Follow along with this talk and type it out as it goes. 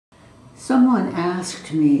Someone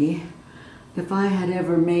asked me if I had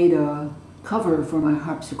ever made a cover for my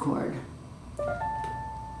harpsichord.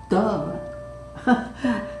 Duh.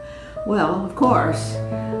 Well, of course.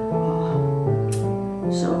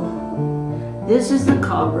 So this is the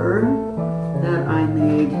cover that I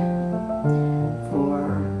made for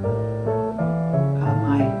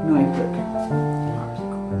my Neupert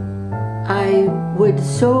harpsichord. I would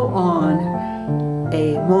sew on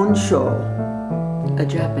a monsho, a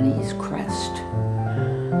Japanese crest,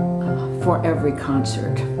 for every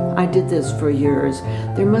concert. I did this for years.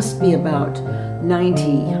 There must be about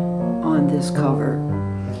 90 on this cover,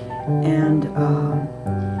 and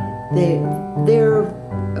they're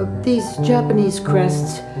these Japanese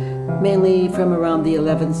crests, mainly from around the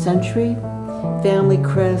 11th century, family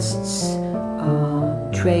crests,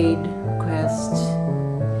 trade crests.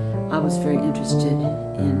 I was very interested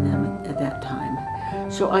in them at that time,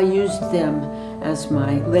 so I used them as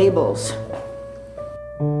my labels.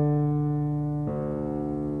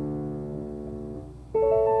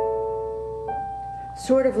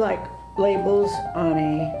 Sort of like labels on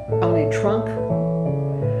a trunk.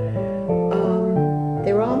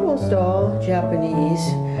 They were almost all Japanese,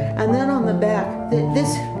 and then on the back,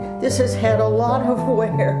 this has had a lot of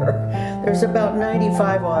wear. There's about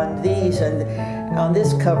 95 on these and on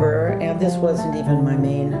this cover, and this wasn't even my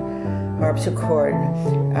main harpsichord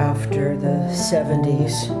after the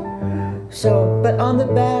 70s. So, but on the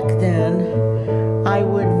back then, I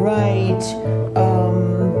would write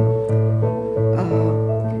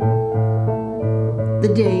the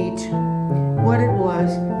date, what it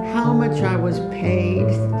was, how much I was paid,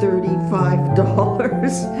 $35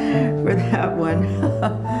 for that one.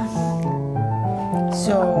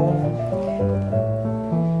 So,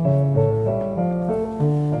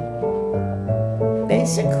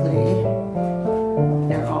 basically,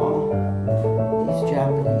 they're all these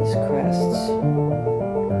Japanese crests.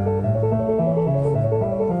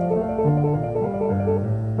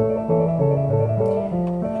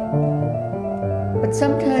 But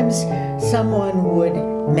sometimes someone would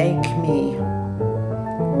make me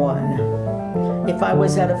one. If I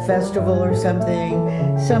was at a festival or something,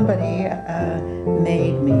 somebody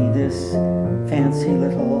made me this fancy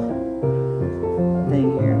little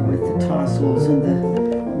thing here with the tassels and the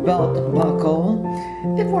belt buckle.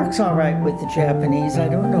 It works all right with the Japanese. I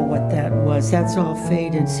don't know what that was. That's all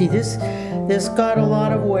faded. See, this got a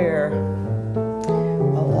lot of wear.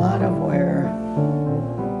 A lot of wear.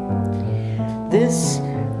 This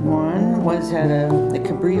one was at the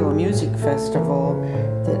Cabrillo Music Festival.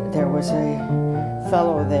 There was a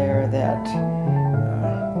fellow there that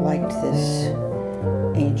liked this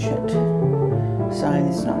ancient sign.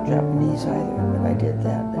 It's not Japanese either, but I did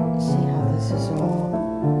that. But see how this is all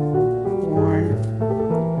worn.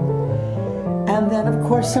 And then, of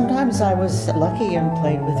course, sometimes I was lucky and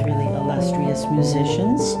played with really illustrious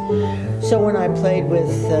musicians. So when I played with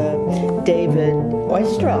David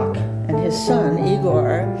Oistrakh and his son,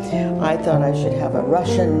 Igor, I thought I should have a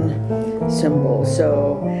Russian symbol.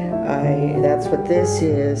 So that's what this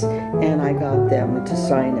is, and I got them to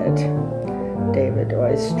sign it. David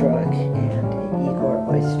Oistrakh and Igor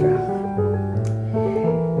Oistrakh.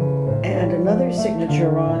 And another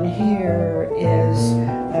signature on here is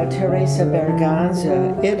Tereza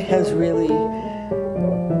Berganza. It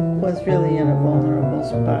was really in a vulnerable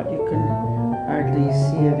spot. You can hardly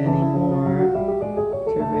see it anymore.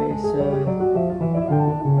 Tereza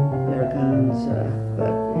Berganza,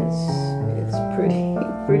 but it's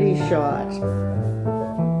pretty shot.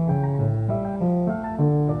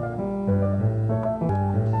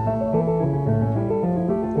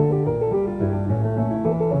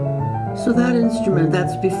 So that instrument,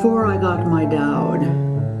 that's before I got my dowd.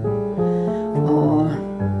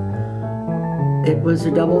 It was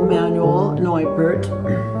a double manual Neupert.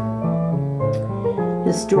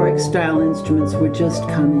 Historic style instruments were just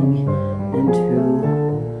coming into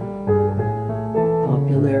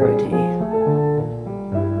popularity.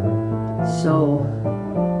 So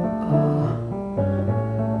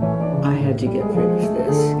I had to get rid of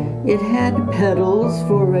this. It had pedals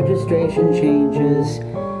for registration changes,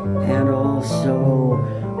 and also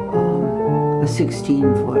a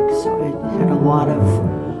 16-foot, so it had a lot of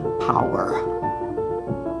power.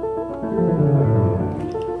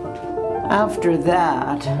 After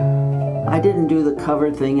that, I didn't do the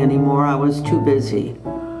cover thing anymore. I was too busy.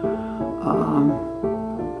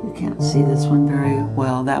 You can't see this one very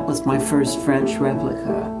well. That was my first French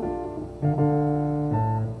replica.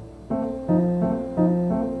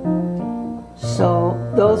 So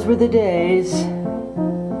those were the days.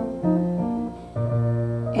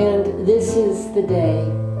 And this is the day.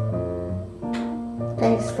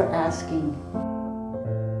 Thanks for asking.